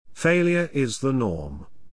Failure is the norm.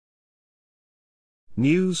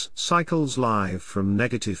 News cycles live from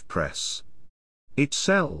negative press. It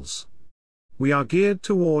sells. We are geared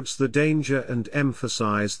towards the danger and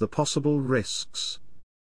emphasize the possible risks.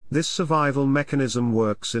 This survival mechanism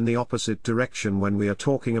works in the opposite direction when we are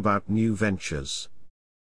talking about new ventures.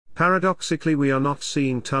 Paradoxically, we are not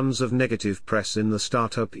seeing tons of negative press in the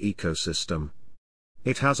startup ecosystem.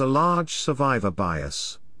 It has a large survivor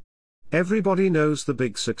bias. Everybody knows the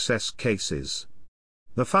big success cases.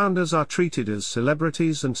 The founders are treated as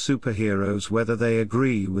celebrities and superheroes whether they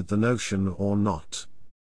agree with the notion or not.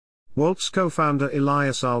 Walt's co-founder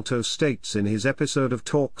Elias Alto states in his episode of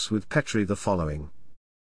Talks with Petri the following.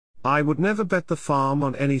 I would never bet the farm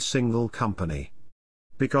on any single company.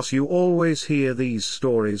 Because you always hear these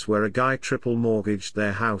stories where a guy triple mortgaged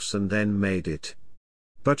their house and then made it.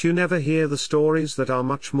 But you never hear the stories that are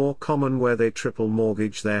much more common where they triple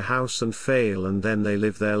mortgage their house and fail and then they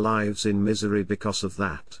live their lives in misery because of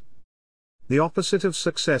that. The opposite of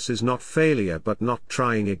success is not failure but not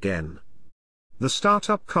trying again. The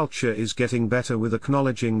startup culture is getting better with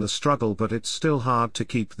acknowledging the struggle, but it's still hard to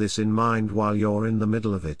keep this in mind while you're in the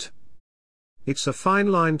middle of it. It's a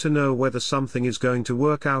fine line to know whether something is going to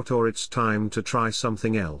work out or it's time to try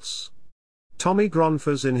something else. Tommy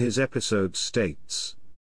Gronfers in his episode states,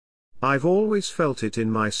 I've always felt it in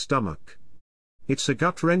my stomach. It's a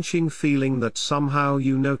gut-wrenching feeling that somehow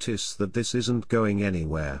you notice that this isn't going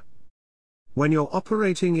anywhere. When you're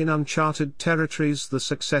operating in uncharted territories, the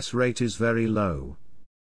success rate is very low.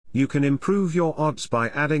 You can improve your odds by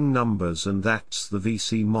adding numbers, and that's the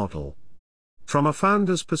VC model. From a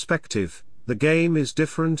founder's perspective, the game is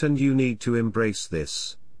different and you need to embrace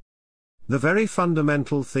this. The very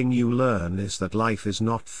fundamental thing you learn is that life is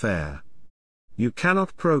not fair. You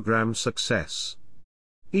cannot program success.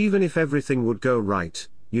 Even if everything would go right,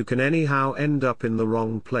 you can anyhow end up in the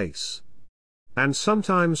wrong place. And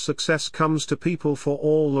sometimes success comes to people for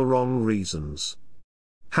all the wrong reasons.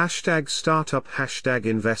 #startup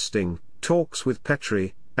 #investing, Talks with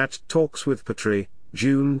Petri, at Talks with Petri,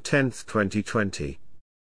 June 10, 2020.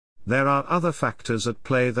 There are other factors at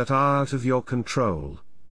play that are out of your control.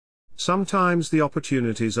 Sometimes the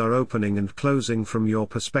opportunities are opening and closing from your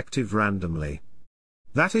perspective randomly.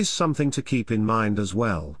 That is something to keep in mind as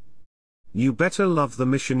well. You better love the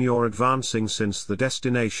mission you're advancing, since the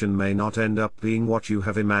destination may not end up being what you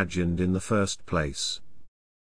have imagined in the first place.